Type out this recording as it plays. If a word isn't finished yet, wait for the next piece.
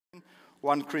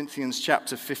1 Corinthians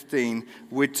chapter 15.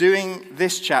 We're doing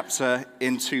this chapter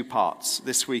in two parts,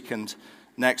 this week and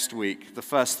next week. The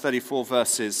first 34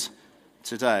 verses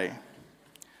today.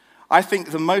 I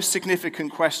think the most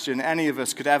significant question any of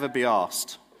us could ever be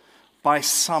asked, by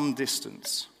some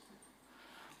distance,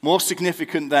 more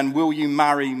significant than will you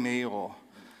marry me or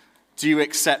do you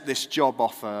accept this job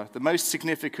offer? The most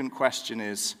significant question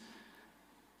is,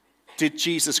 did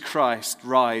Jesus Christ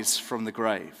rise from the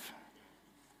grave?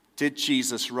 Did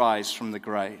Jesus rise from the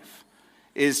grave?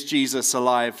 Is Jesus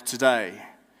alive today?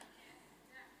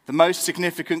 The most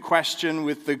significant question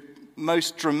with the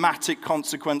most dramatic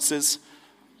consequences,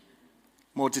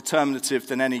 more determinative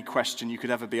than any question you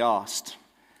could ever be asked.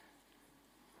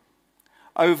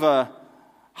 Over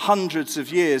hundreds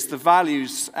of years, the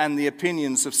values and the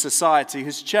opinions of society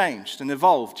has changed and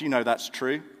evolved. You know that's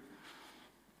true.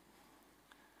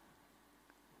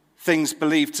 Things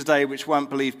believed today which weren't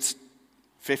believed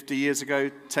 50 years ago,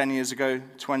 10 years ago,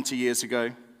 20 years ago.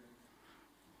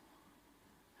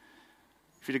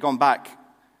 If you'd have gone back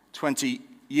 20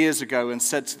 years ago and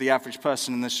said to the average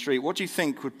person in the street, what do you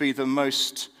think would be the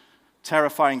most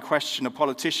terrifying question a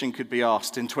politician could be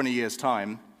asked in 20 years'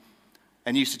 time?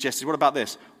 And you suggested, what about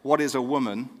this? What is a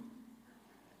woman?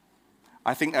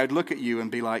 I think they would look at you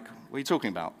and be like, what are you talking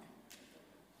about?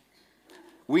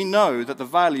 We know that the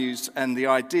values and the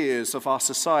ideas of our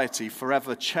society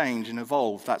forever change and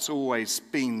evolve. That's always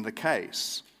been the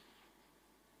case.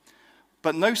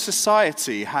 But no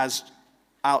society has,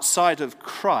 outside of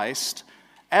Christ,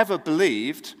 ever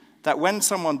believed that when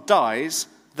someone dies,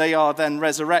 they are then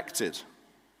resurrected.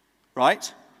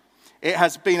 Right? It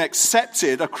has been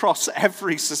accepted across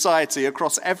every society,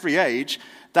 across every age,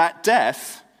 that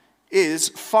death is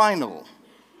final.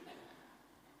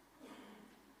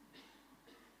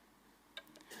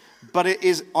 But it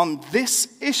is on this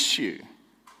issue,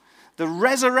 the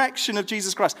resurrection of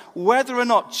Jesus Christ, whether or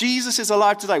not Jesus is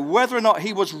alive today, whether or not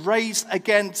he was raised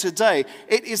again today,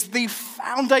 it is the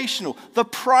foundational, the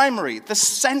primary, the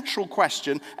central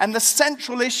question and the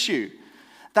central issue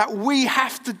that we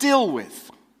have to deal with.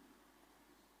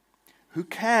 Who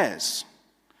cares,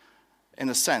 in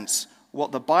a sense,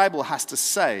 what the Bible has to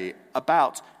say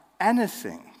about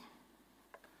anything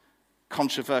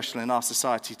controversial in our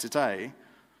society today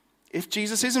if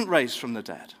Jesus isn't raised from the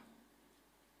dead?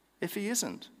 If he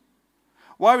isn't?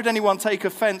 Why would anyone take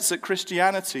offense at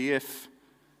Christianity if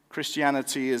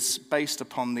Christianity is based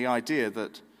upon the idea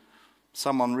that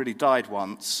someone really died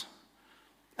once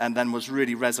and then was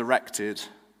really resurrected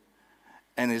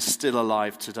and is still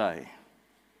alive today?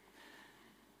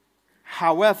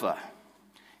 However,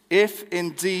 if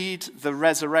indeed the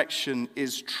resurrection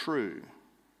is true,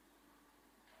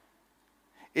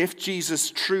 if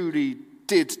Jesus truly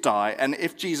did die, and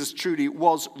if Jesus truly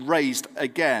was raised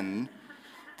again,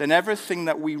 then everything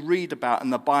that we read about in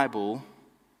the Bible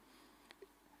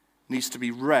needs to be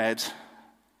read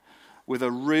with a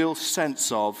real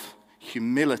sense of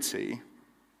humility,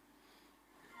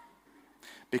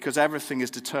 because everything is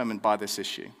determined by this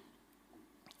issue.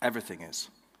 Everything is.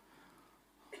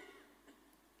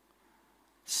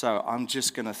 So I'm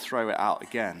just going to throw it out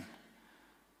again.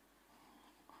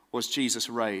 Was Jesus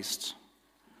raised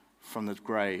from the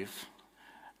grave?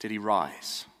 Did he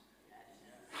rise?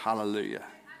 Hallelujah.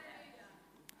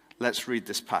 Let's read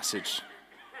this passage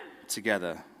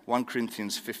together. 1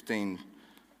 Corinthians 15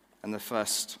 and the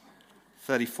first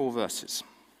 34 verses.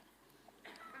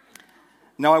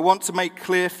 Now I want to make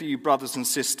clear for you, brothers and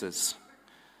sisters,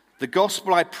 the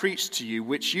gospel I preached to you,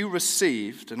 which you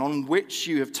received and on which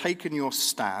you have taken your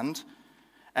stand,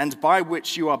 and by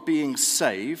which you are being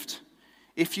saved,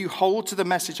 if you hold to the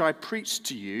message I preached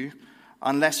to you,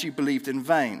 unless you believed in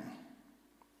vain.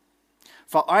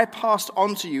 For I passed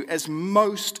on to you as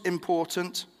most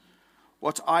important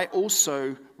what I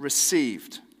also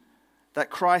received, that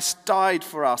Christ died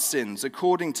for our sins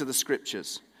according to the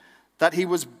Scriptures, that he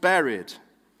was buried,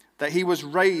 that he was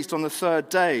raised on the third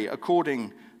day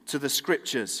according to the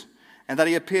Scriptures, and that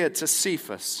he appeared to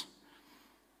Cephas,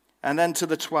 and then to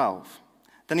the 12.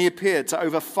 Then he appeared to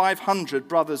over 500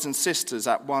 brothers and sisters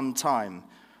at one time.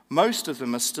 Most of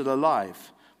them are still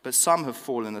alive, but some have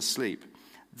fallen asleep.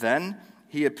 Then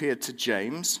he appeared to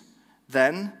James,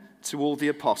 then to all the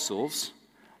apostles.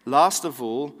 Last of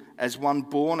all, as one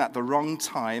born at the wrong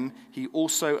time, he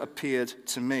also appeared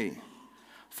to me.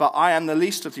 For I am the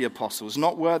least of the apostles,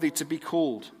 not worthy to be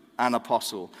called an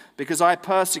apostle, because I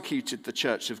persecuted the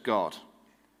church of God.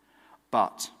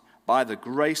 But by the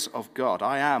grace of God,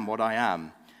 I am what I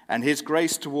am, and his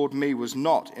grace toward me was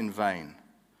not in vain.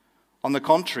 On the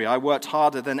contrary, I worked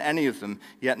harder than any of them,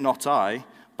 yet not I,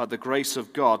 but the grace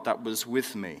of God that was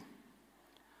with me.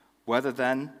 Whether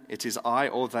then it is I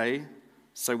or they,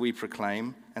 so we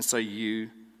proclaim, and so you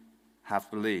have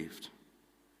believed.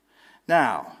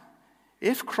 Now,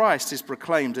 if Christ is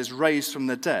proclaimed as raised from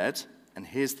the dead, and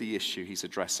here's the issue he's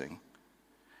addressing,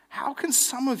 how can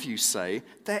some of you say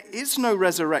there is no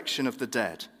resurrection of the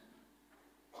dead?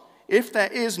 If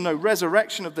there is no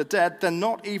resurrection of the dead, then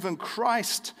not even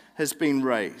Christ has been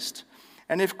raised.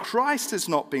 And if Christ has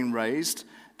not been raised,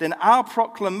 then our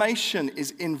proclamation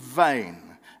is in vain,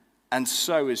 and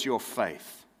so is your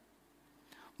faith.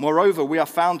 Moreover, we are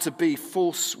found to be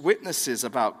false witnesses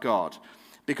about God,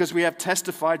 because we have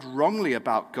testified wrongly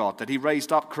about God that he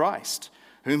raised up Christ,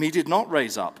 whom he did not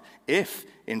raise up, if,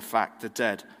 in fact, the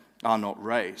dead are not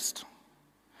raised.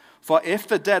 For if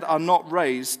the dead are not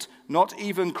raised, not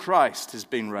even Christ has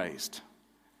been raised.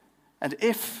 And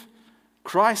if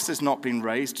Christ has not been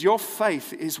raised, your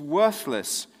faith is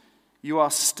worthless. You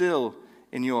are still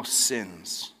in your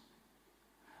sins.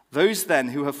 Those then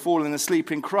who have fallen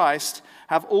asleep in Christ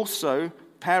have also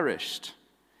perished.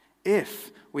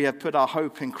 If we have put our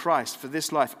hope in Christ for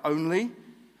this life only,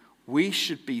 we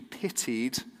should be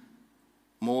pitied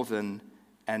more than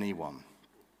anyone.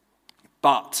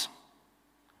 But,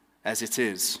 as it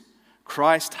is,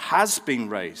 Christ has been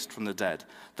raised from the dead,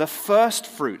 the first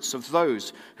fruits of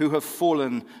those who have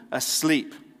fallen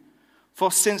asleep.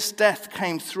 For since death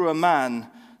came through a man,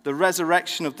 the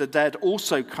resurrection of the dead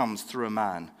also comes through a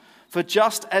man. For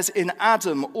just as in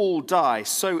Adam all die,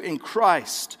 so in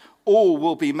Christ all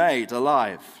will be made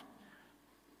alive.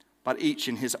 But each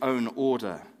in his own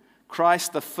order.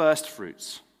 Christ the first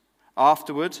fruits.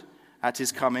 Afterward, at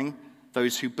his coming,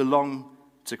 those who belong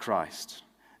to Christ.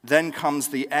 Then comes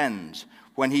the end,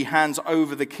 when he hands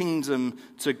over the kingdom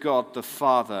to God the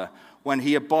Father, when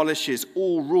he abolishes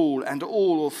all rule and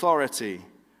all authority.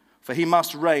 For he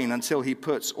must reign until he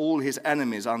puts all his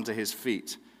enemies under his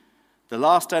feet. The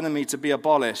last enemy to be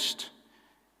abolished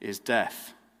is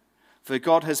death. For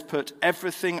God has put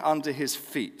everything under his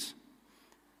feet.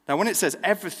 Now, when it says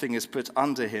everything is put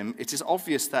under him, it is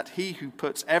obvious that he who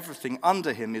puts everything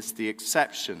under him is the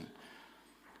exception.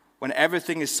 When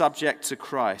everything is subject to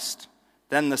Christ,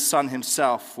 then the Son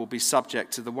himself will be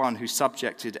subject to the one who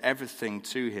subjected everything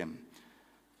to him,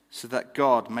 so that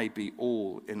God may be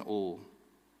all in all.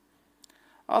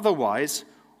 Otherwise,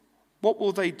 what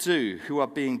will they do who are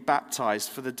being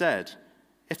baptized for the dead?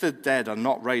 If the dead are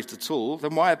not raised at all,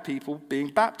 then why are people being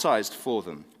baptized for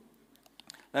them?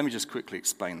 Let me just quickly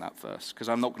explain that first, because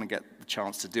I'm not going to get the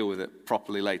chance to deal with it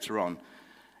properly later on.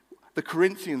 The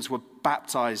Corinthians were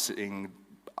baptizing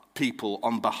people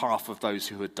on behalf of those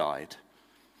who had died.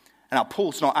 And now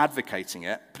Paul's not advocating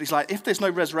it, but he's like, if there's no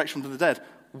resurrection from the dead,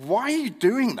 why are you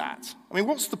doing that? I mean,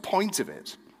 what's the point of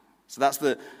it? So that's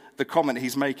the comment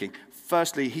he's making.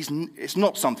 Firstly, it's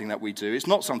not something that we do. It's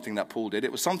not something that Paul did.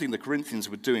 It was something the Corinthians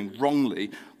were doing wrongly.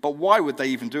 But why would they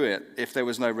even do it if there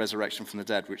was no resurrection from the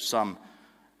dead, which some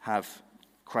have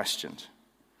questioned?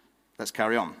 Let's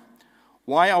carry on.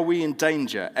 Why are we in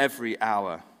danger every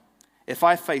hour? If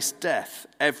I face death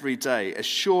every day, as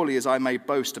surely as I may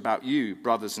boast about you,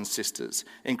 brothers and sisters,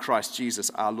 in Christ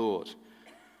Jesus our Lord.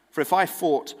 For if I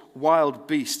fought wild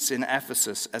beasts in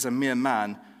Ephesus as a mere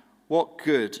man, what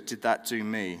good did that do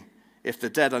me? If the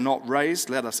dead are not raised,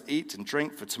 let us eat and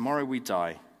drink, for tomorrow we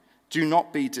die. Do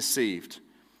not be deceived.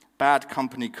 Bad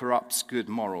company corrupts good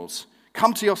morals.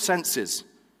 Come to your senses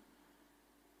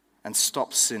and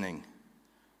stop sinning.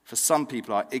 For some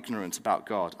people are ignorant about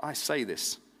God. I say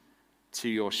this to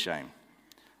your shame.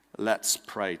 Let's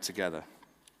pray together.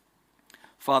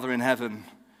 Father in heaven,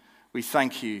 we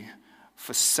thank you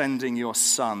for sending your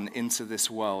Son into this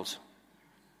world,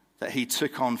 that he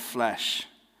took on flesh,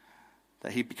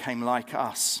 that he became like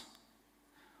us.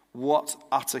 What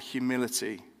utter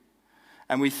humility.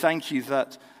 And we thank you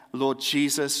that, Lord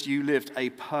Jesus, you lived a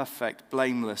perfect,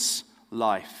 blameless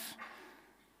life,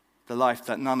 the life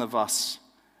that none of us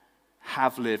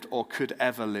have lived or could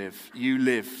ever live. You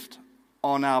lived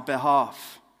on our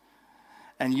behalf,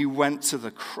 and you went to the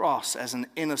cross as an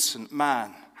innocent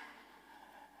man.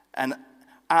 And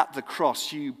at the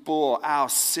cross, you bore our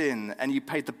sin, and you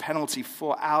paid the penalty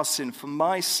for our sin, for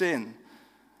my sin,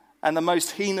 and the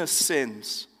most heinous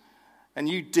sins. And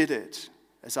you did it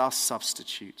as our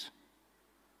substitute.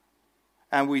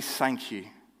 And we thank you,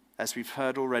 as we've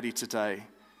heard already today,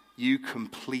 you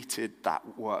completed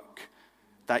that work,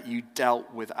 that you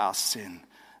dealt with our sin,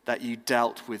 that you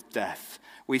dealt with death.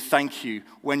 We thank you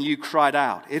when you cried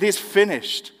out, "It is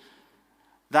finished."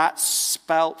 That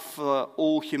spelt for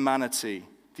all humanity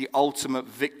the ultimate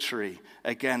victory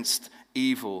against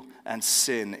evil and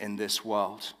sin in this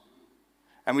world.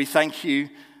 And we thank you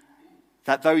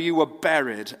that though you were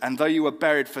buried, and though you were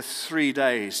buried for 3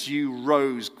 days, you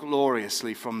rose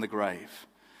gloriously from the grave.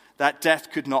 That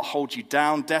death could not hold you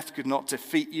down, death could not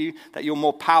defeat you, that you're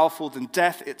more powerful than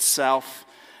death itself,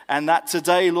 and that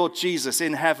today, Lord Jesus,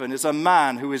 in heaven is a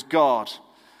man who is God,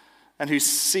 and who's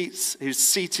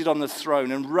seated on the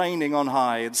throne and reigning on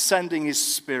high and sending his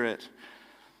Spirit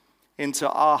into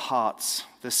our hearts.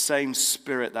 The same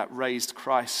Spirit that raised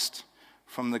Christ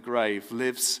from the grave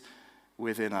lives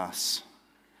within us.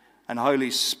 And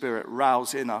Holy Spirit,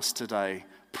 rouse in us today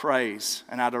praise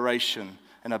and adoration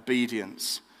and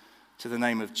obedience to the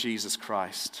name of Jesus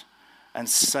Christ, and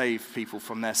save people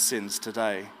from their sins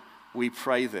today. We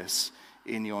pray this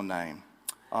in your name.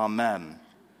 Amen.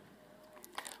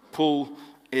 Paul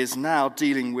is now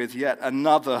dealing with yet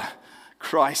another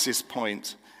crisis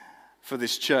point for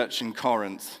this church in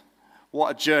Corinth. What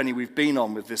a journey we've been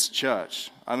on with this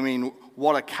church. I mean,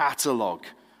 what a catalogue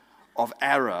of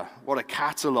error, what a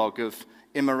catalogue of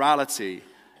immorality,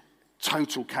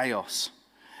 total chaos.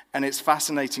 And it's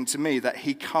fascinating to me that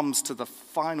he comes to the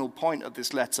final point of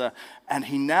this letter, and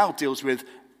he now deals with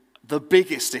the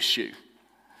biggest issue.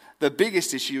 The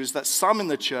biggest issue is that some in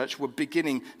the church were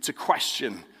beginning to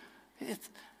question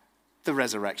the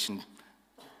resurrection.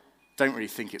 Don't really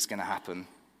think it's going to happen.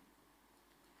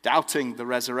 Doubting the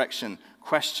resurrection,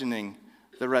 questioning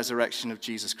the resurrection of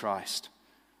Jesus Christ.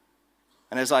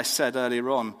 And as I said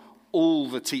earlier on, all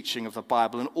the teaching of the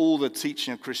Bible and all the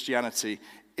teaching of Christianity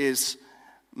is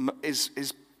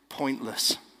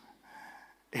pointless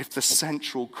if the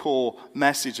central core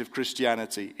message of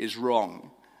Christianity is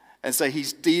wrong. And so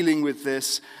he's dealing with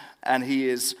this, and he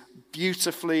is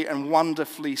beautifully and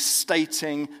wonderfully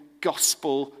stating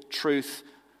gospel truth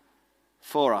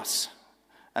for us.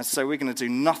 And so we're going to do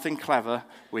nothing clever.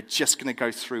 We're just going to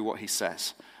go through what he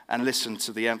says and listen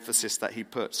to the emphasis that he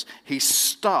puts. He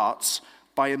starts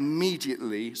by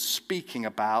immediately speaking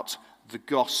about the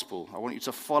gospel. I want you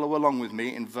to follow along with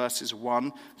me in verses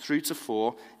 1 through to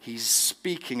 4. He's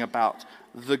speaking about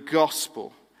the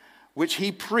gospel, which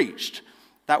he preached.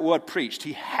 That word preached,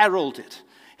 he heralded.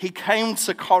 He came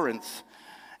to Corinth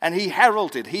and he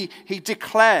heralded, he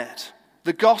declared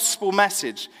the gospel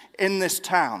message in this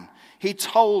town. He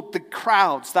told the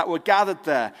crowds that were gathered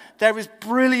there, there is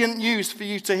brilliant news for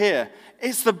you to hear.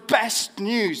 It's the best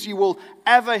news you will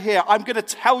ever hear. I'm going to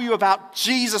tell you about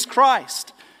Jesus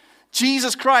Christ.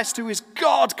 Jesus Christ, who is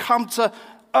God come to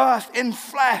earth in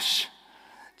flesh.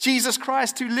 Jesus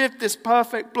Christ, who lived this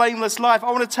perfect, blameless life.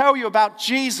 I want to tell you about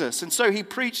Jesus. And so he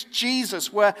preached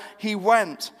Jesus where he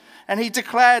went. And he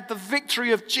declared the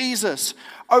victory of Jesus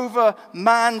over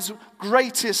man's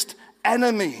greatest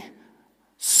enemy,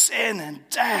 sin and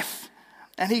death.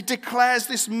 And he declares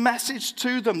this message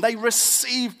to them. They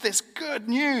received this good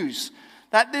news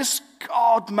that this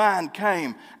God-man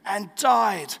came and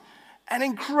died and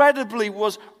incredibly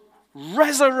was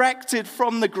resurrected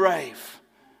from the grave.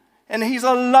 And he's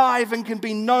alive and can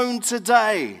be known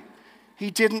today. He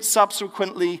didn't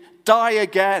subsequently die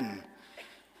again.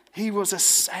 He was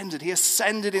ascended. He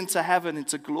ascended into heaven,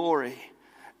 into glory.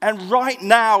 And right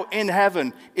now in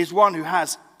heaven is one who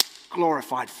has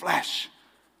glorified flesh.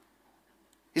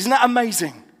 Isn't that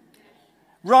amazing?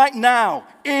 Right now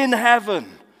in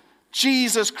heaven,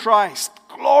 Jesus Christ,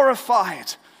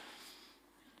 glorified,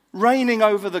 reigning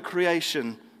over the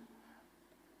creation,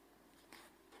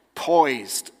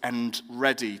 poised and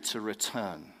ready to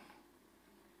return.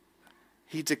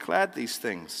 He declared these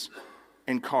things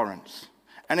in Corinth.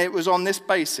 And it was on this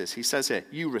basis, he says here,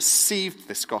 you received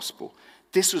this gospel.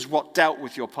 This was what dealt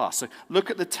with your past. So look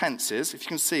at the tenses, if you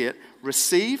can see it.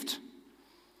 Received,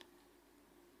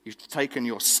 you've taken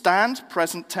your stand,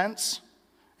 present tense,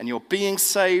 and you're being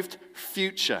saved,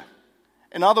 future.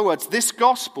 In other words, this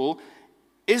gospel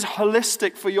is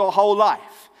holistic for your whole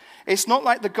life. It's not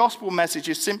like the gospel message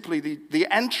is simply the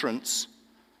entrance.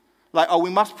 Like, oh, we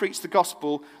must preach the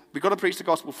gospel. We've got to preach the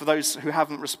gospel for those who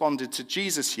haven't responded to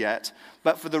Jesus yet.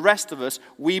 But for the rest of us,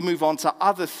 we move on to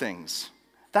other things.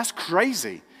 That's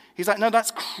crazy. He's like, no,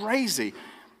 that's crazy.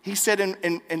 He said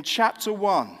in chapter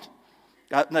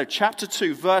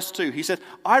 2, verse 2, he said,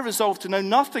 I resolved to know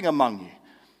nothing among you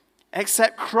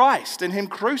except Christ and him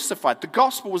crucified. The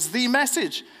gospel was the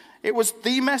message. It was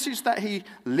the message that he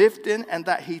lived in and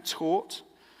that he taught,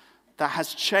 that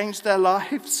has changed their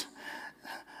lives,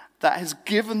 that has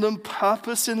given them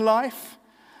purpose in life,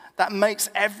 that makes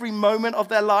every moment of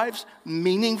their lives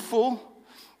meaningful.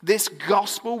 This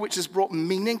gospel, which has brought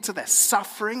meaning to their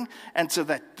suffering and to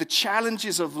the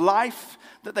challenges of life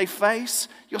that they face.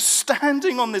 You're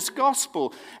standing on this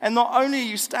gospel. And not only are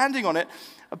you standing on it,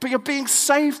 but you're being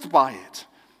saved by it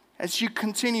as you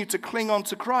continue to cling on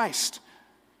to Christ.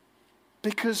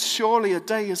 Because surely a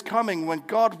day is coming when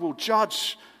God will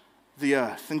judge the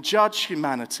earth and judge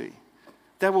humanity.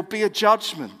 There will be a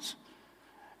judgment.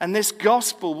 And this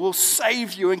gospel will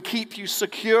save you and keep you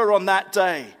secure on that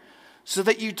day so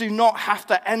that you do not have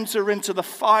to enter into the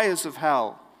fires of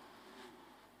hell,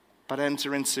 but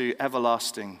enter into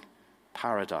everlasting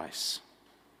paradise.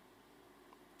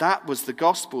 That was the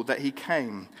gospel that he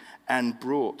came and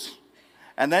brought.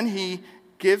 And then he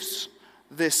gives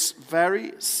this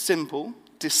very simple,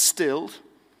 distilled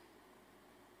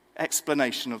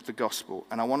explanation of the gospel.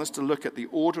 And I want us to look at the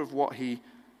order of what he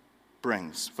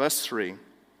brings. Verse 3,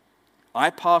 I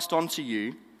passed on to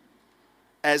you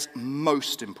as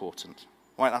most important.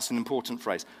 Right, that's an important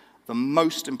phrase. The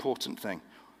most important thing.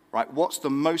 Right, what's the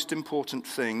most important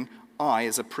thing I,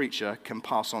 as a preacher, can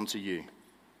pass on to you?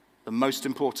 The most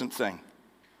important thing.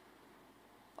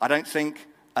 I don't think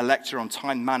a lecture on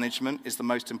time management is the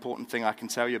most important thing I can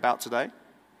tell you about today.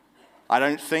 I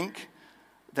don't think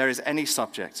there is any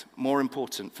subject more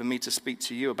important for me to speak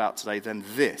to you about today than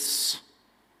this,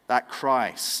 that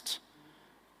Christ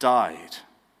died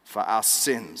for our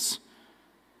sins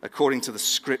according to the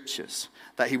scriptures,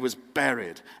 that he was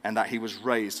buried and that he was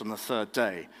raised on the third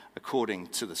day according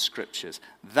to the scriptures.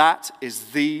 That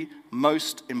is the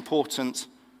most important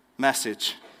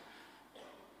message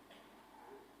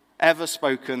ever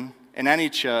spoken in any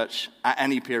church at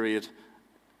any period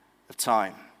of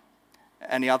time.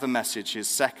 Any other message is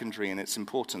secondary in its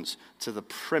importance to the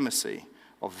primacy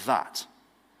of that.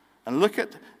 And look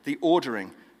at the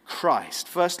ordering. Christ.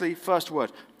 Firstly, first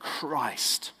word,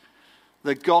 Christ.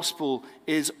 The gospel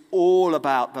is all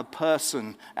about the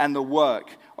person and the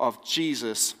work of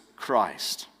Jesus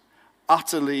Christ.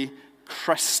 Utterly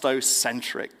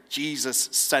Christocentric,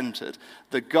 Jesus-centered.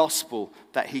 The gospel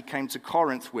that he came to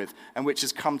Corinth with and which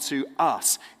has come to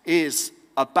us is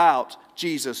about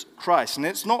Jesus Christ. And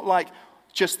it's not like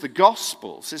just the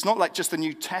Gospels. It's not like just the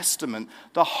New Testament.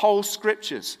 The whole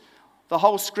Scriptures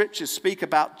speak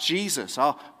about Jesus,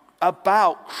 are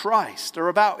about Christ, are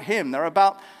about him. They're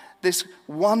about this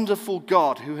wonderful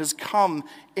God who has come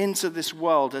into this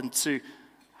world and to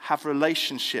have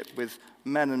relationship with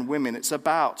men and women. It's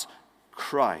about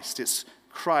Christ. It's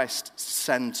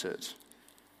Christ-centered.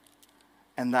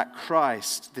 And that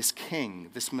Christ, this King,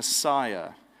 this Messiah,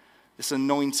 this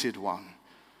anointed one,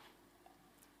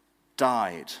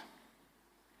 died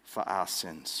for our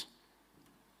sins.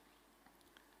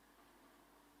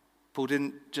 Paul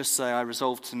didn't just say, I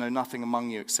resolved to know nothing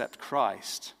among you except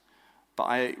Christ, but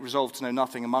I resolved to know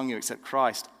nothing among you except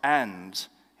Christ and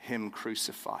him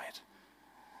crucified.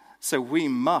 So we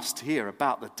must hear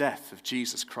about the death of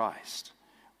Jesus Christ.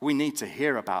 We need to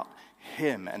hear about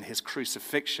him and his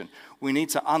crucifixion. We need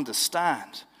to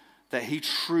understand that he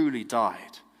truly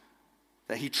died,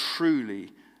 that he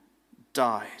truly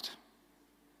died,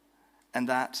 and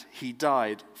that he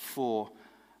died for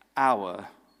our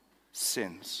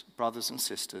sins. Brothers and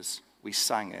sisters, we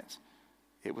sang it.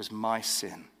 It was my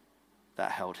sin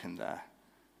that held him there.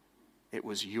 It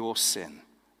was your sin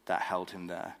that held him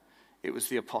there. It was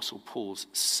the Apostle Paul's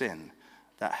sin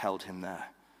that held him there.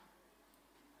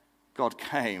 God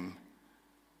came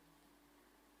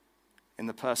in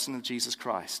the person of Jesus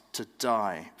Christ to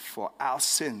die for our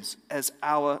sins as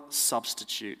our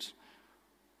substitute.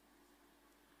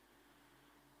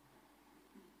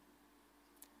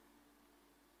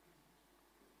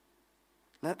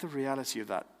 Let the reality of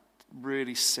that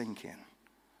really sink in.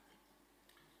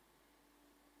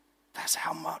 That's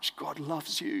how much God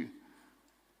loves you.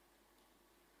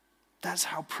 That's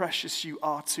how precious you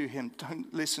are to him.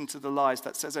 Don't listen to the lies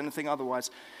that says anything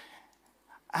otherwise.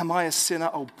 Am I a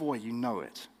sinner? Oh boy, you know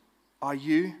it. Are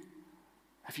you?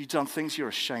 Have you done things you're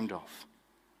ashamed of?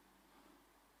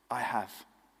 I have.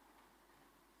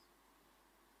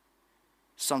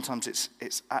 Sometimes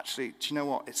it's actually, do you know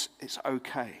what? It's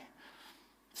okay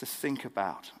to think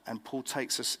about. And Paul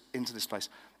takes us into this place.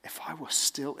 If I were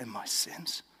still in my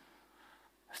sins,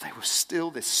 if they were still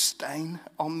this stain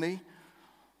on me,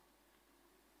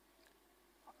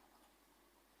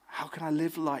 how can I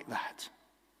live like that?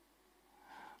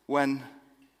 When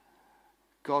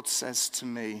God says to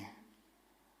me,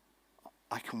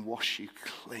 I can wash you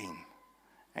clean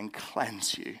and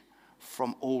cleanse you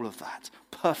from all of that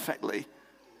perfectly.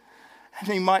 And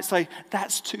he might say,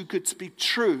 that's too good to be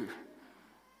true.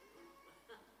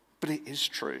 But it is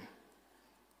true.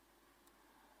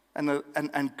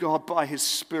 And God, by his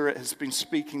Spirit, has been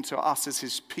speaking to us as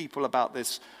his people about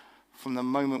this from the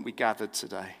moment we gathered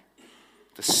today.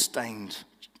 The stained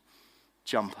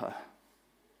jumper.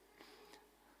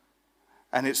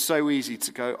 And it's so easy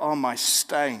to go, oh, my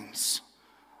stains.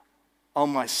 Oh,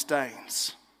 my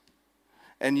stains.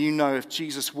 And you know if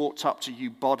Jesus walked up to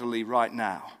you bodily right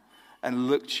now and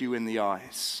looked you in the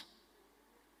eyes,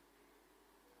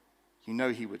 you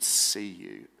know he would see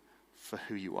you for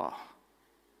who you are.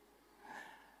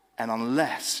 And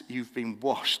unless you've been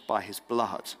washed by his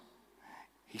blood,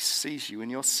 he sees you in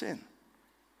your sin.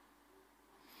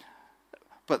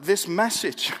 But this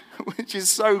message, which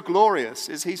is so glorious,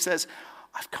 is he says,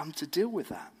 I've come to deal with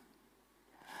that.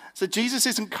 So Jesus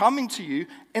isn't coming to you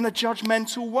in a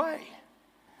judgmental way.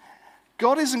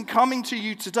 God isn't coming to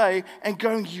you today and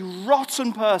going, you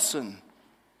rotten person.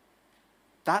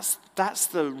 That's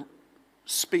the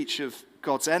speech of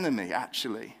God's enemy,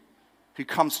 actually, who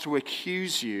comes to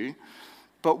accuse you.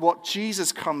 But what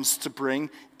Jesus comes to bring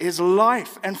is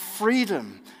life and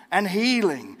freedom and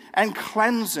healing and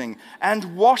cleansing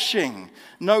and washing.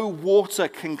 No water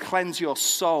can cleanse your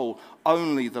soul.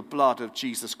 Only the blood of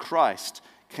Jesus Christ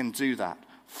can do that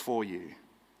for you.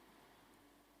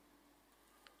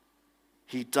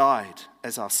 He died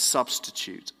as our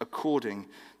substitute according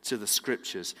to the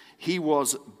scriptures. He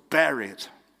was buried.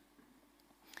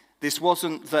 This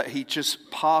wasn't that he just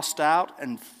passed out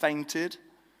and fainted.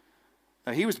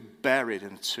 No, he was buried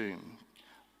in a tomb.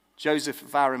 Joseph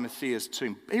of Arimathea's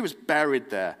tomb. He was buried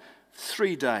there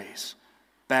 3 days,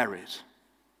 buried.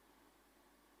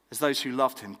 As those who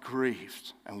loved him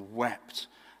grieved and wept,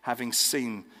 having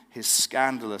seen his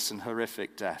scandalous and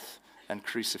horrific death and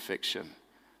crucifixion.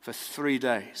 For 3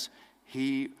 days,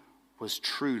 he was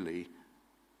truly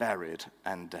buried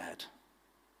and dead.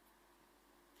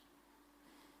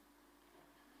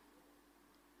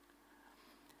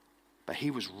 But he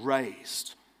was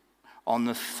raised on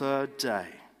the 3rd day,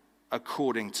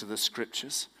 according to the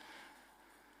scriptures.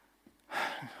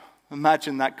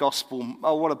 Imagine that gospel.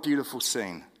 Oh, what a beautiful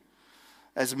scene.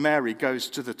 As Mary goes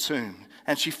to the tomb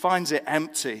and she finds it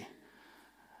empty.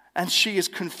 And she is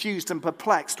confused and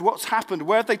perplexed. What's happened?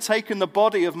 Where have they taken the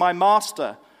body of my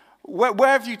master? Where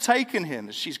have you taken him?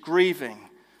 She's grieving.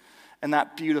 And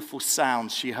that beautiful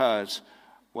sound she heard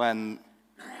when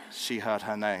she heard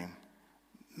her name.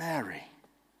 Mary.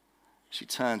 She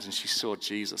turns and she saw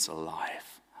Jesus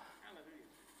alive.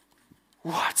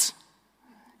 What?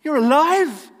 You're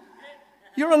alive?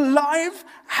 You're alive?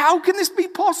 How can this be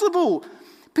possible?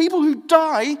 People who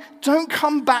die don't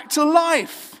come back to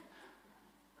life.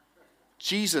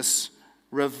 Jesus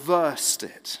reversed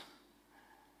it.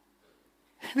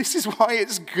 This is why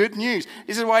it's good news.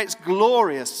 This is why it's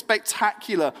glorious,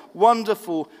 spectacular,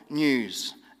 wonderful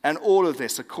news. And all of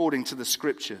this according to the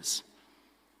scriptures.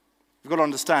 You've got to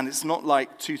understand, it's not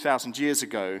like 2,000 years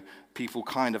ago, people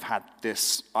kind of had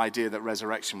this idea that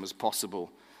resurrection was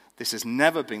possible. This has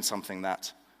never been something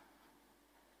that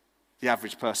the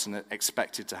average person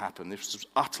expected to happen. This was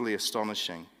utterly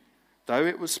astonishing. Though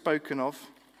it was spoken of,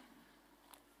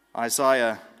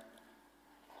 Isaiah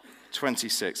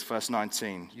 26, verse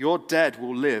 19. Your dead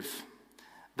will live,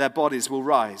 their bodies will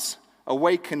rise.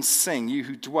 Awake and sing, you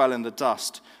who dwell in the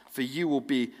dust, for you will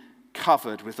be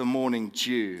covered with the morning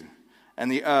dew,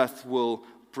 and the earth will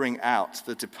bring out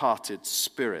the departed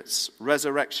spirits.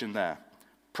 Resurrection there,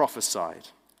 prophesied.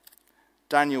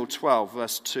 Daniel 12,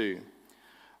 verse 2.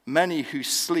 Many who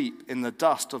sleep in the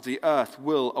dust of the earth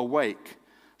will awake,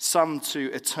 some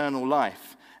to eternal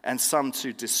life, and some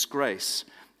to disgrace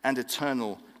and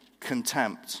eternal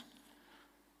contempt.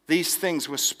 These things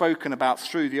were spoken about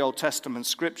through the Old Testament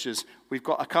scriptures. We've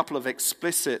got a couple of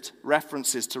explicit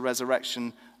references to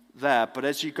resurrection there, but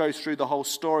as you go through the whole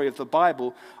story of the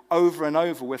Bible, over and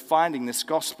over we're finding this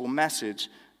gospel message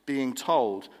being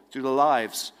told through the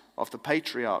lives of the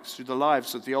patriarchs, through the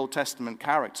lives of the Old Testament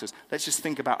characters. Let's just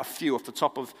think about a few off the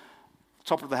top of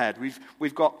the head.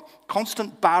 We've got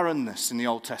constant barrenness in the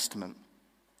Old Testament.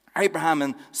 Abraham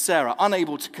and Sarah,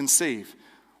 unable to conceive,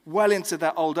 well into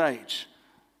their old age.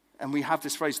 And we have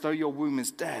this phrase, though your womb is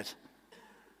dead,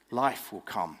 life will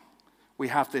come. We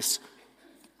have this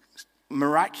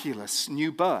miraculous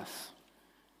new birth.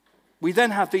 We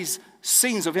then have these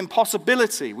scenes of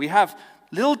impossibility. We have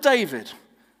little David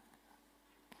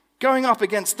going up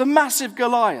against the massive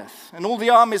Goliath, and all the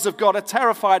armies of God are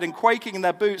terrified and quaking in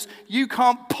their boots. You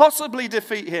can't possibly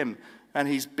defeat him. And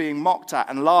he's being mocked at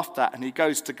and laughed at, and he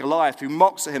goes to Goliath, who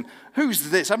mocks at him. Who's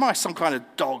this? Am I some kind of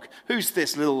dog? Who's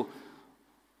this little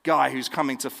guy who's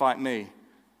coming to fight me?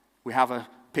 We have a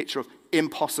picture of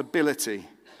impossibility,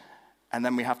 and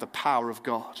then we have the power of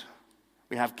God.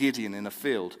 We have Gideon in a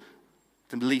field,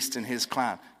 the least in his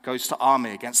clan, goes to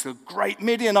army against the great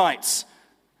Midianites.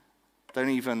 They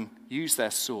don't even use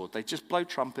their sword. They just blow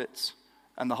trumpets,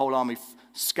 and the whole army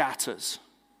scatters.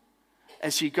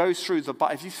 As you go through the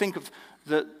Bible, if you think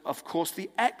of course, the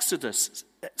Exodus,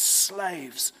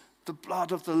 slaves, the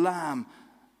blood of the Lamb,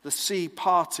 the sea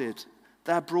parted,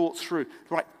 they're brought through.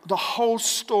 Right? The whole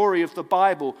story of the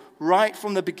Bible, right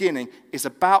from the beginning, is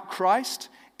about Christ,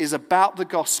 is about the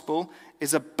gospel,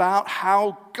 is about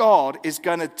how God is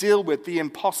going to deal with the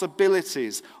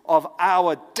impossibilities of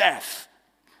our death.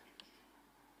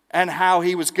 And how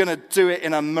he was going to do it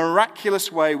in a miraculous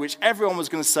way, which everyone was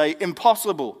going to say,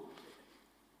 impossible.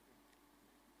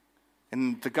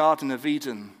 In the Garden of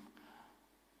Eden,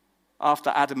 after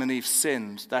Adam and Eve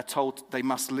sinned, they're told they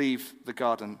must leave the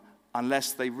garden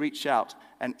unless they reach out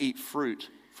and eat fruit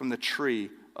from the tree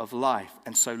of life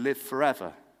and so live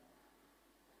forever.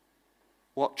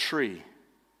 What tree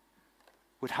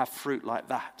would have fruit like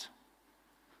that?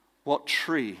 What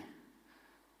tree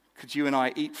could you and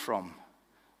I eat from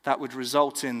that would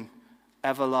result in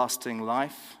everlasting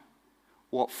life?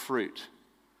 What fruit?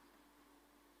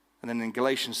 And then in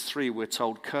Galatians 3, we're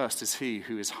told, cursed is he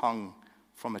who is hung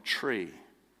from a tree.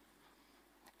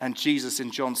 And Jesus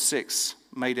in John 6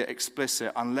 made it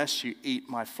explicit, unless you eat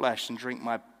my flesh and drink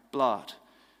my blood,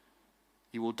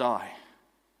 you will die.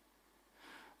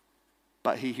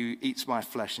 But he who eats my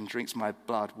flesh and drinks my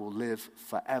blood will live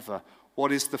forever.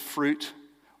 What is the fruit?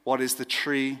 What is the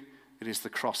tree? It is the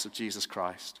cross of Jesus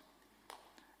Christ.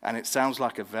 And it sounds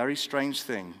like a very strange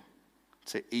thing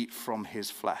to eat from his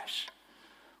flesh.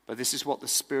 But this is what the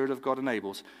Spirit of God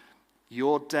enables.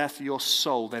 Your death, your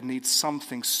soul, there needs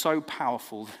something so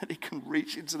powerful that it can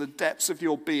reach into the depths of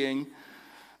your being,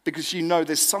 because you know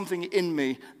there's something in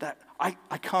me that I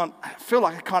feel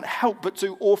like I can't help but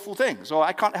do awful things, or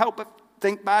I can't help but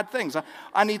think bad things.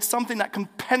 I need something that can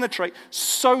penetrate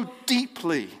so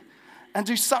deeply and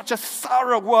do such a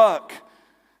thorough work.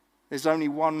 There's only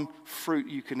one fruit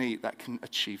you can eat that can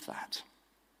achieve that.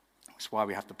 That's why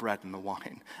we have the bread and the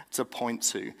wine, to point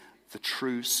to the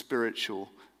true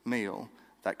spiritual meal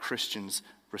that Christians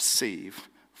receive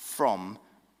from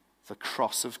the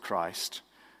cross of Christ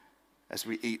as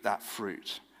we eat that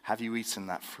fruit. Have you eaten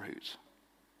that fruit?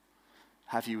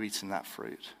 Have you eaten that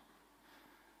fruit?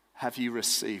 Have you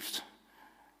received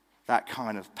that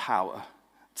kind of power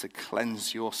to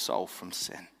cleanse your soul from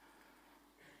sin?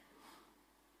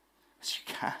 Yes,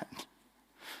 you can.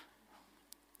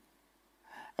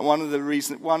 And one of the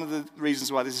reasons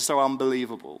why this is so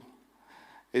unbelievable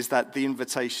is that the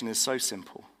invitation is so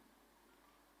simple.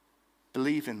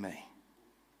 Believe in me.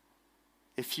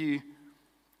 If you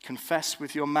confess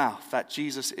with your mouth that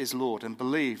Jesus is Lord and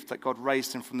believe that God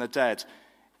raised him from the dead,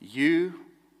 you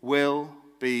will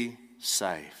be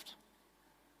saved.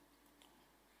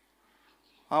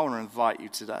 I want to invite you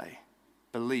today,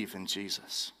 believe in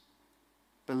Jesus.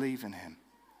 Believe in him.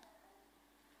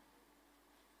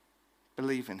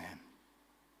 Believe in him.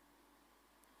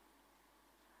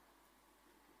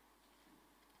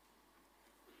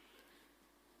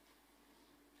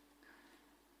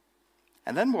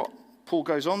 And then what Paul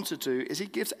goes on to do is he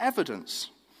gives evidence.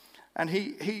 And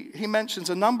he mentions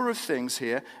a number of things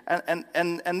here.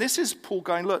 And this is Paul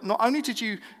going, look, not only did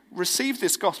you receive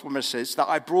this gospel message that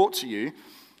I brought to you,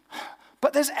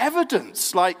 but there's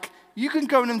evidence. Like, you can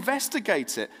go and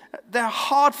investigate it. There are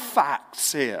hard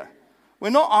facts here. We're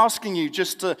not asking you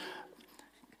just to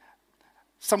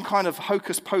some kind of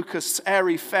hocus pocus,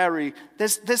 airy-fairy.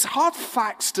 There's hard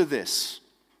facts to this.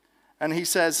 And he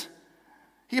says,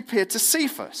 he appeared to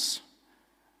Cephas.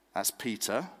 That's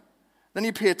Peter. Then he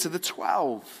appeared to the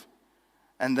 12.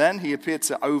 And then he appeared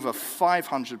to over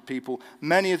 500 people.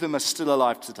 Many of them are still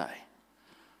alive today.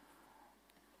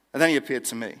 And then he appeared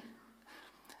to me.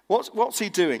 What's he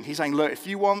doing? He's saying, look, if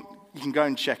you want, you can go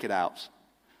and check it out.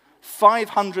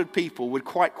 500 people would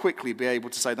quite quickly be able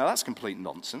to say, no, that's complete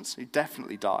nonsense. He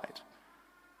definitely died.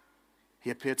 He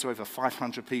appeared to over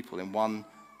 500 people on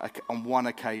one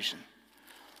occasion.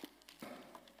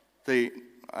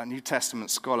 A New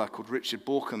Testament scholar called Richard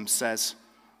Borkham says,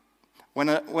 when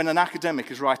an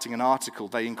academic is writing an article,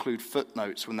 they include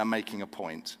footnotes when they're making a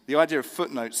point. The idea of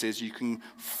footnotes is you can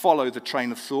follow the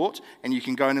train of thought and you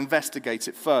can go and investigate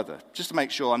it further, just to make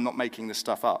sure I'm not making this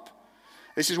stuff up.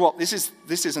 This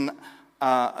is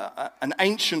an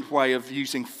ancient way of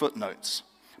using footnotes,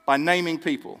 by naming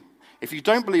people. If you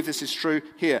don't believe this is true,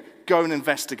 here, go and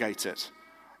investigate it.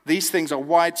 These things are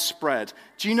widespread.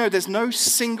 Do you know there's no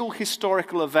single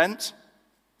historical event?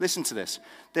 Listen to this.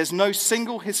 There's no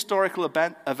single historical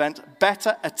event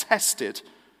better attested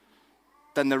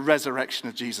than the resurrection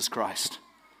of Jesus Christ.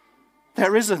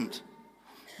 There isn't.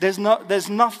 There's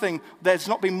not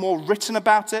been more written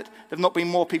about it. There's not been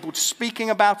more people speaking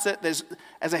about it.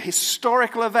 As a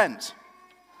historical event,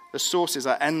 the sources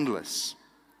are endless.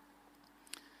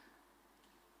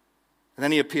 And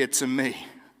then he appeared to me.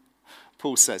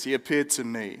 Paul says, he appeared to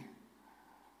me.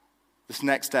 This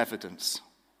next evidence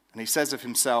And he says of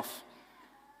himself,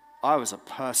 I was a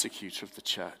persecutor of the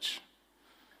church.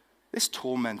 This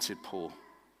tormented Paul.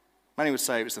 Many would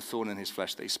say it was the thorn in his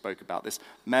flesh that he spoke about, this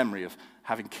memory of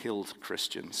having killed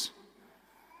Christians.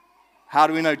 How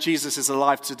do we know Jesus is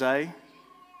alive today?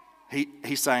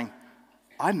 He's saying,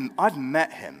 I've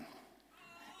met him.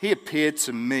 He appeared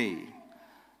to me.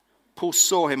 Paul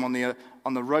saw him on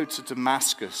the road to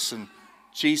Damascus, and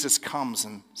Jesus comes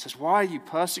and says, why are you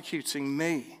persecuting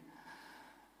me?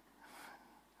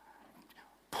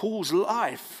 Paul's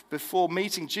life before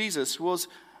meeting Jesus was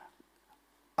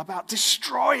about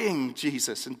destroying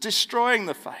Jesus and destroying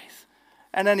the faith.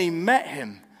 And then he met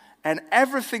him, and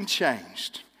everything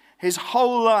changed. His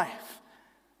whole life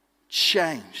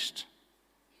changed.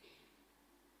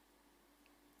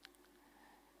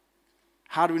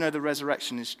 How do we know the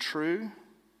resurrection is true?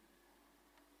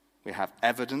 We have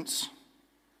evidence.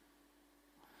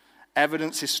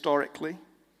 Evidence historically.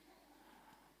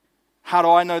 How do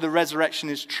I know the resurrection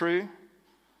is true?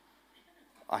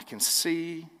 I can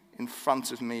see in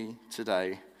front of me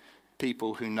today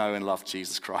people who know and love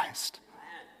Jesus Christ.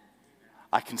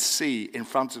 I can see in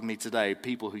front of me today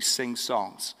people who sing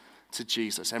songs to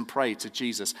Jesus and pray to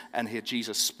Jesus and hear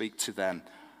Jesus speak to them.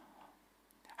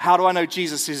 How do I know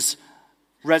Jesus is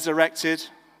resurrected?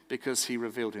 Because he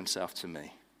revealed himself to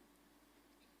me.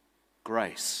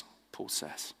 Grace, Paul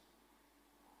says.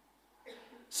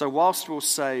 So whilst we'll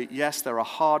say, yes, there are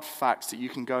hard facts that you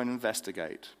can go and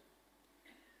investigate,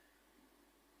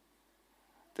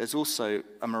 there's also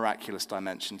a miraculous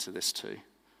dimension to this too,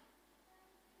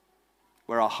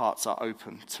 where our hearts are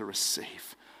open to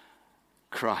receive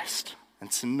Christ and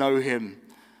to know him.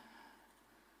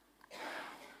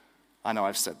 I know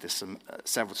I've said this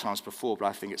several times before, but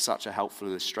I think it's such a helpful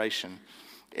illustration.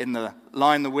 In the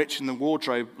Lion, the Witch, and the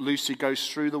Wardrobe, Lucy goes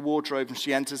through the wardrobe and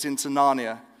she enters into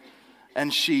Narnia.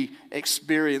 And she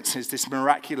experiences this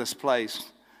miraculous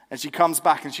place. And she comes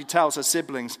back and she tells her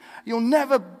siblings, you'll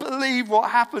never believe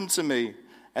what happened to me.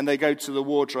 And they go to the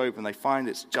wardrobe and they find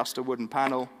it's just a wooden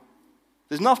panel.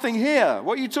 There's nothing here.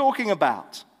 What are you talking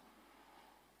about?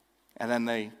 And then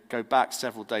they go back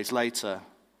several days later.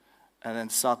 And then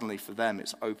suddenly for them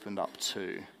it's opened up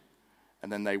too. And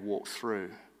then they walk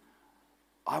through.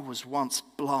 I was once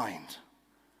blind,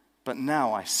 but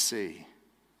now I see.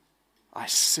 I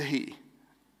see.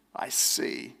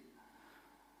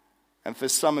 And for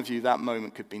some of you, that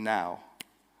moment could be now,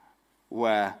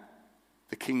 where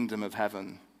the kingdom of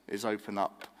heaven is open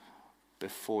up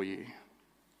before you.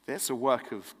 It's a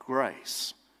work of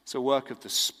grace. It's a work of the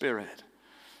Spirit.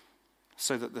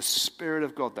 So that the Spirit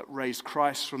of God that raised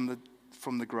Christ from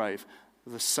the grave,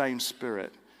 the same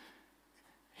Spirit,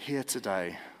 here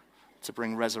today to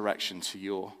bring resurrection to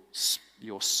your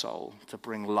soul, to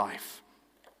bring life.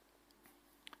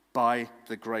 By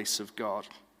the grace of God.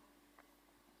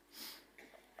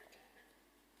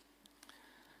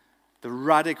 The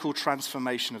radical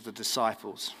transformation of the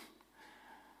disciples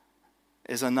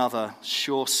is another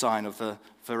sure sign of the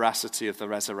veracity of the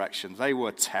resurrection. They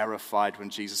were terrified when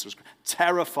Jesus was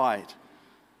terrified,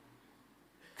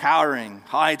 cowering,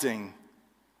 hiding.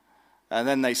 And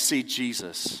then they see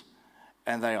Jesus,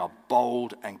 and they are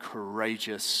bold and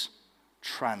courageous,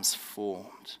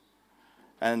 transformed.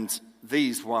 And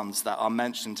these ones that are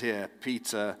mentioned here,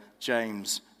 Peter,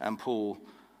 James, and Paul,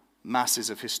 masses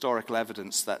of historical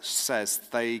evidence that says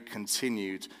they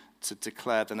continued to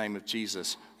declare the name of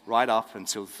Jesus right up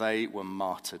until they were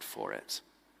martyred for it.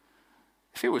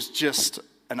 If it was just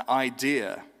an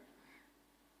idea,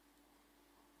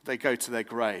 they go to their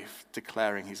grave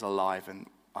declaring he's alive and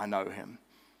I know him.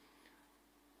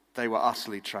 They were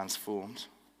utterly transformed.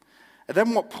 And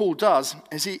then what Paul does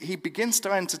is he begins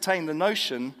to entertain the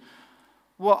notion,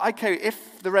 well, okay,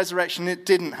 if the resurrection it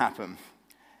didn't happen,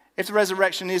 if the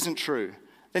resurrection isn't true,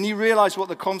 then you realize what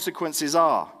the consequences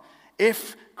are.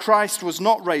 If Christ was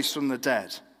not raised from the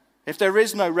dead, if there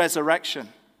is no resurrection,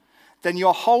 then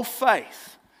your whole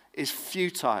faith is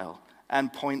futile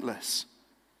and pointless.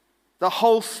 The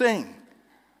whole thing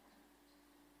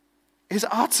is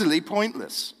utterly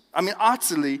pointless. I mean,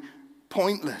 utterly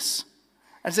pointless.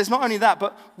 And it says not only that,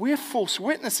 but we're false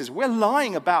witnesses. We're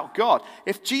lying about God.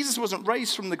 If Jesus wasn't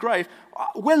raised from the grave,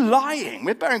 we're lying.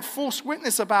 We're bearing false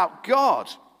witness about God.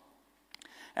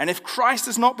 And if Christ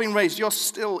has not been raised, you're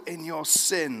still in your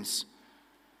sins.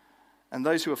 And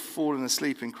those who have fallen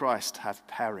asleep in Christ have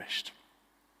perished.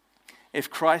 If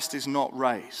Christ is not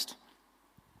raised,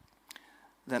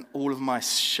 then all of my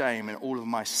shame and all of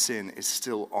my sin is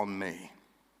still on me.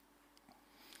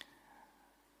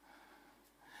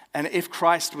 And if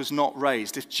Christ was not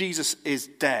raised, if Jesus is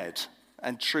dead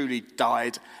and truly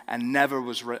died and never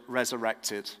was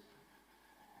resurrected,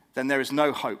 then there is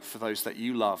no hope for those that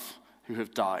you love who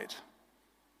have died.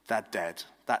 They're dead.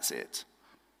 That's it.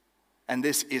 And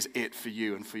this is it for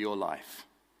you and for your life.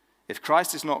 If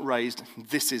Christ is not raised,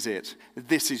 this is it.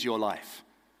 This is your life.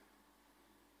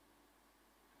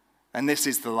 And this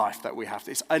is the life that we have.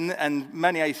 And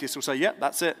many atheists will say, yep,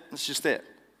 that's it. That's just it.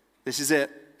 This is it.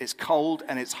 It's cold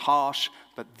and it's harsh,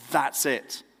 but that's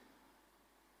it.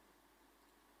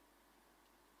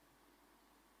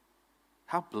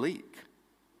 How bleak.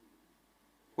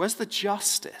 Where's the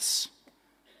justice?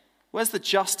 Where's the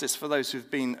justice for those who've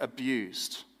been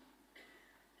abused?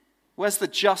 Where's the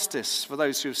justice for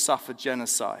those who have suffered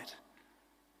genocide?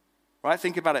 Right?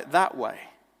 Think about it that way.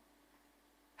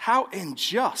 How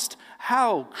unjust,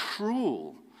 how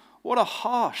cruel, what a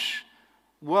harsh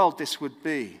world this would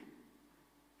be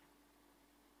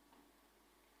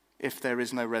if there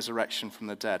is no resurrection from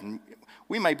the dead. And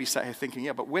we may be sat here thinking,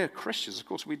 yeah, but we're Christians. Of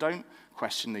course, we don't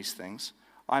question these things.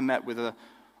 I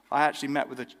actually met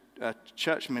with a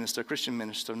church minister, a Christian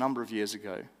minister, a number of years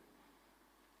ago.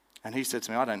 And he said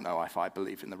to me, I don't know if I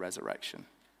believe in the resurrection.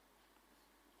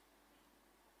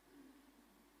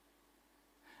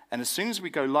 And as soon as we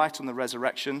go light on the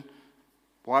resurrection,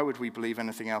 why would we believe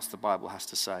anything else the Bible has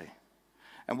to say?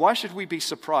 And why should we be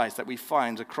surprised that we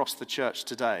find across the church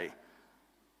today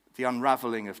the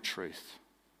unraveling of truth?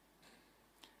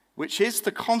 Which is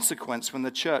the consequence when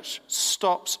the church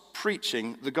stops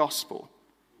preaching the gospel.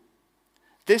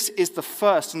 This is the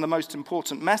first and the most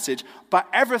important message, but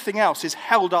everything else is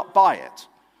held up by it.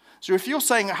 So if you're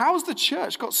saying, how has the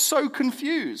church got so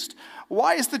confused?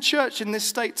 Why is the church in this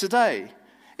state today?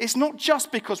 It's not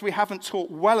just because we haven't taught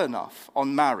well enough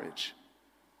on marriage,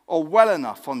 or well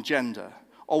enough on gender,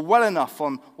 or well enough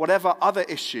on whatever other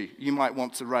issue you might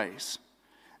want to raise.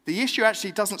 The issue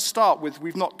actually doesn't start with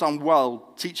we've not done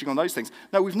well teaching on those things.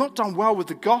 No, we've not done well with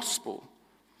the gospel.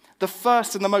 The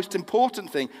first and the most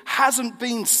important thing hasn't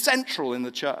been central in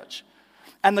the church.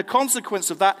 And the consequence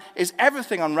of that is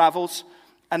everything unravels,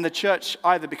 and the church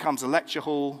either becomes a lecture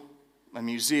hall, a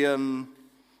museum,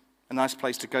 a nice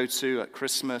place to go to at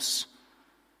Christmas.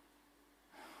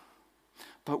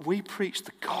 But we preach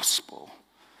the gospel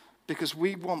because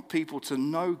we want people to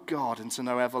know God and to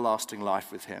know everlasting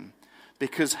life with him.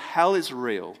 Because hell is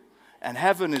real and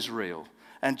heaven is real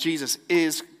and Jesus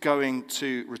is going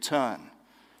to return.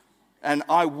 And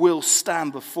I will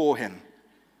stand before him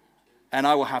and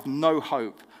I will have no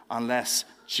hope unless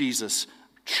Jesus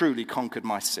truly conquered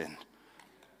my sin.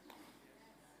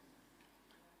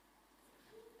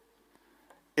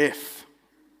 If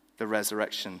the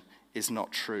resurrection is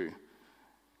not true,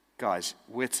 guys,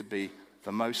 we're to be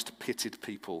the most pitied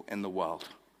people in the world.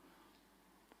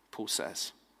 Paul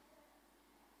says,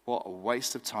 what a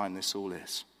waste of time this all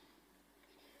is.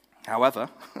 However,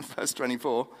 verse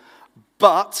 24,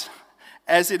 but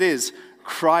as it is,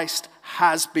 Christ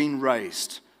has been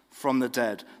raised from the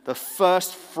dead, the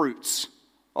first fruits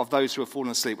of those who have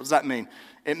fallen asleep. What does that mean?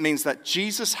 It means that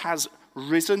Jesus has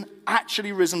risen,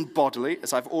 actually risen bodily,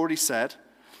 as I've already said,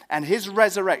 and his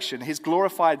resurrection, his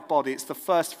glorified body, it's the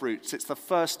first fruits, it's the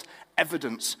first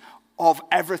evidence of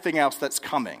everything else that's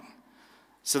coming.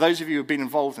 So those of you who have been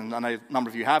involved, and I know a number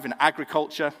of you have, in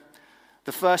agriculture,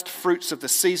 the first fruits of the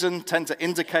season tend to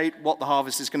indicate what the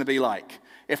harvest is going to be like.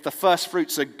 If the first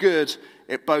fruits are good,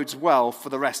 it bodes well for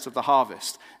the rest of the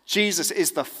harvest. Jesus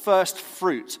is the first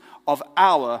fruit of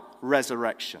our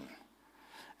resurrection.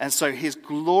 And so his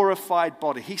glorified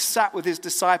body, he sat with his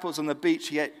disciples on the beach,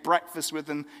 he ate breakfast with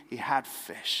them, he had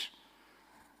fish.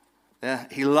 Yeah,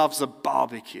 he loves a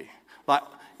barbecue. Like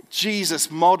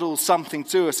Jesus models something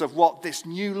to us of what this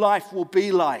new life will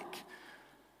be like.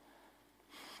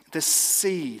 The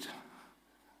seed.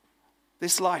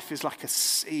 This life is like a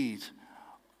seed.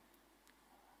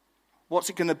 What's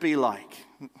it going to be like?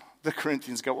 The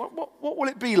Corinthians go, what will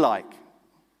it be like?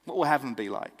 What will heaven be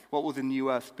like? What will the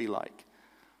new earth be like?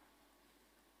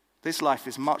 This life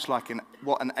is much like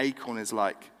what an acorn is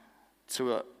like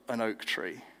to an oak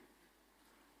tree.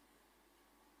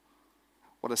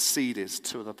 What a seed is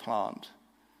to the plant.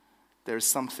 There is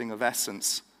something of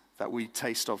essence that we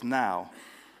taste of now,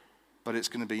 but it's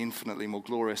going to be infinitely more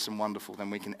glorious and wonderful than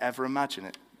we can ever imagine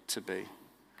it to be.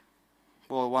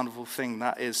 What a wonderful thing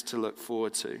that is to look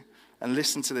forward to. And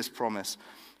listen to this promise.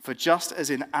 For just as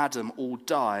in Adam all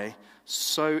die,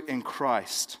 so in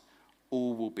Christ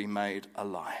all will be made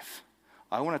alive.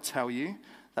 I want to tell you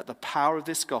that the power of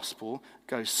this gospel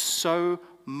goes so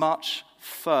much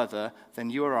further than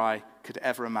you or I could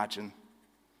ever imagine.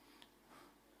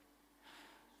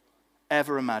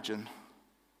 Ever imagine.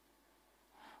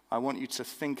 I want you to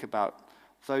think about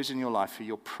those in your life who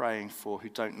you're praying for who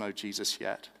don't know Jesus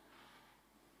yet.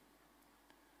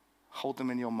 Hold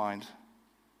them in your mind.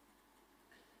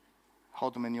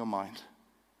 Hold them in your mind.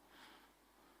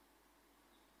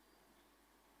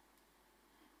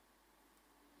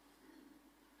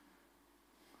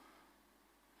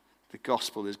 The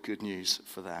gospel is good news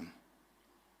for them.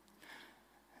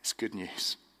 It's good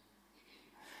news.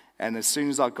 And as soon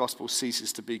as our gospel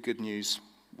ceases to be good news,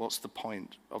 what's the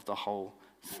point of the whole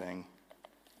thing?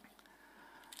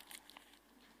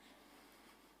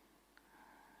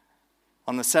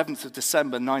 On the 7th of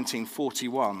December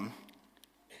 1941,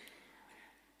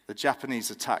 the Japanese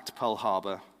attacked Pearl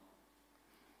Harbor,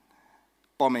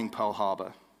 bombing Pearl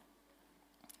Harbor.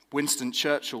 Winston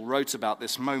Churchill wrote about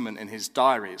this moment in his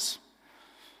diaries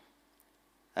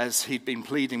as he'd been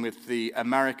pleading with the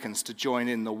Americans to join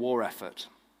in the war effort.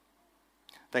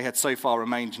 They had so far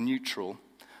remained neutral,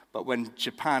 but when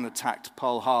Japan attacked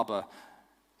Pearl Harbor,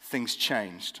 things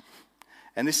changed.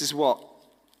 And this is what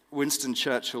Winston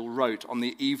Churchill wrote on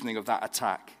the evening of that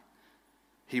attack.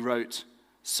 He wrote,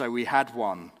 "So we had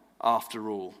won after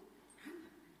all.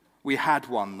 We had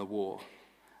won the war.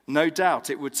 No doubt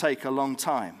it would take a long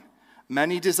time.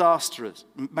 Many disasters,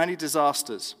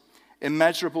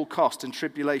 immeasurable cost and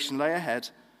tribulation lay ahead,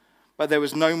 but there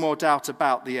was no more doubt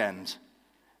about the end.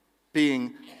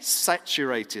 Being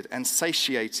saturated and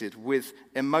satiated with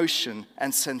emotion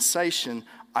and sensation,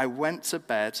 I went to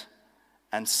bed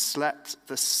and slept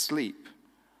the sleep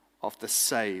of the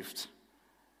saved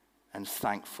and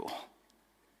thankful."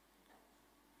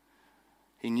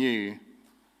 He knew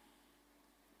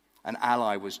an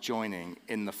ally was joining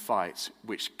in the fight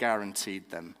which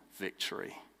guaranteed them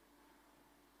victory.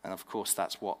 And of course,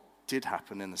 that's what did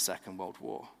happen in the Second World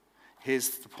War. Here's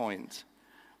the point.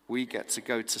 We get to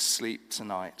go to sleep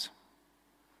tonight.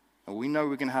 And we know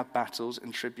we're going to have battles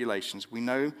and tribulations. We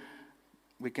know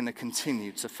we're going to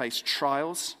continue to face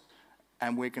trials,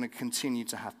 and we're going to continue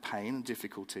to have pain and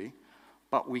difficulty,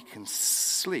 but we can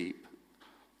sleep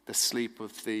the sleep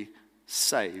of the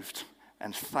saved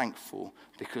and thankful,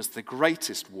 because the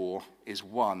greatest war is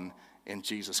won in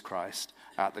Jesus Christ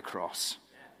at the cross.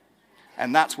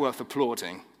 And that's worth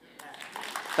applauding.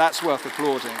 That's worth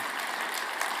applauding.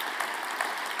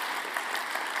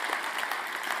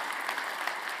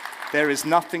 There is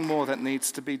nothing more that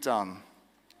needs to be done.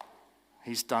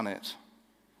 He's done it.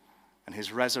 And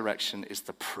his resurrection is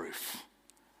the proof.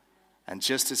 And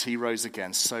just as he rose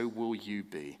again, so will you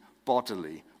be,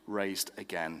 bodily raised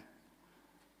again,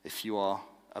 if you are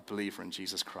a believer in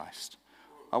Jesus Christ.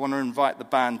 I want to invite the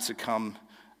band to come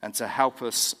and to help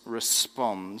us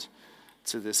respond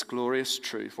to this glorious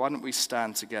truth. Why don't we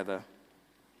stand together?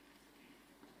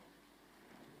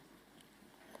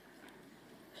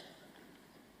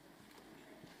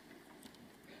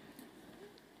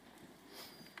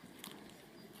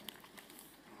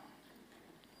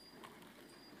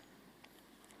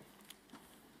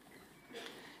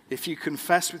 If you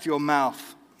confess with your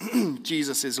mouth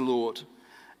Jesus is Lord,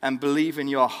 and believe in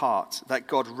your heart that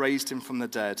God raised him from the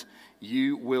dead,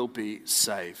 you will be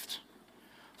saved.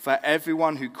 For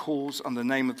everyone who calls on the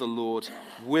name of the Lord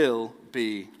will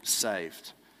be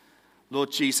saved.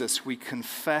 Lord Jesus, we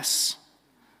confess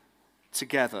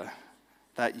together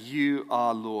that you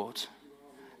are Lord,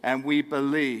 and we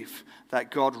believe that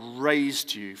God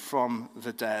raised you from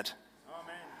the dead.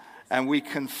 Amen. And we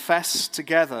confess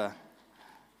together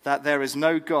that there is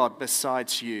no God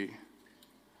besides you.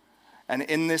 And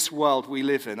in this world we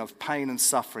live in of pain and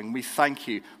suffering, we thank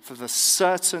you for the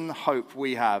certain hope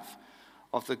we have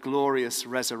of the glorious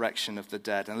resurrection of the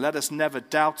dead. And let us never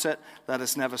doubt it. Let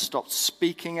us never stop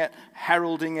speaking it,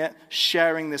 heralding it,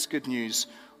 sharing this good news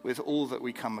with all that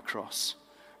we come across.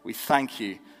 We thank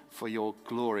you for your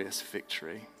glorious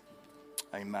victory.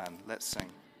 Amen. Let's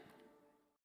sing.